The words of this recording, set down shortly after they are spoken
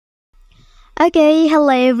Okay,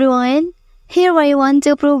 hello everyone. Here I want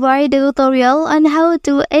to provide a tutorial on how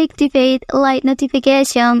to activate light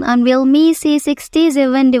notification on Realme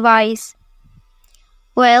C67 device.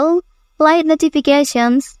 Well, light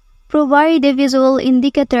notifications provide a visual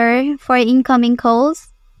indicator for incoming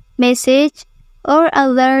calls, message, or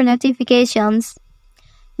other notifications.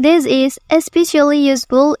 This is especially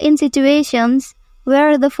useful in situations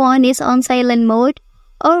where the phone is on silent mode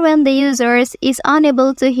or when the user is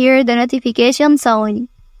unable to hear the notification sound.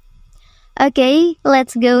 Okay,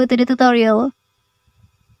 let's go to the tutorial.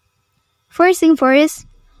 First thing first,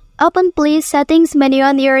 open please settings menu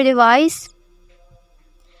on your device.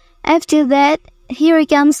 After that, here you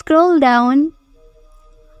can scroll down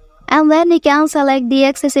and then you can select the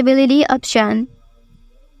accessibility option.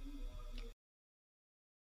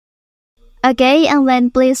 Okay, and then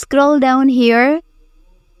please scroll down here.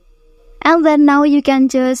 And then now you can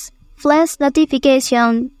choose flash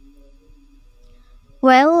notification.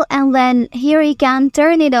 Well, and then here you can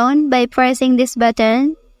turn it on by pressing this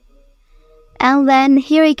button. And then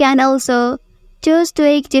here you can also choose to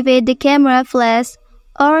activate the camera flash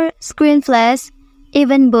or screen flash,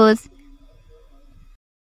 even both.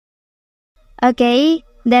 Okay,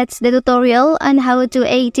 that's the tutorial on how to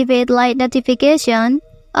activate light notification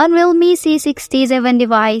on Realme C67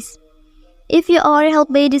 device. If you are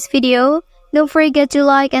helped by this video, don't forget to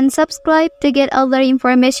like and subscribe to get other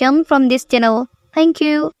information from this channel. Thank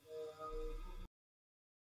you.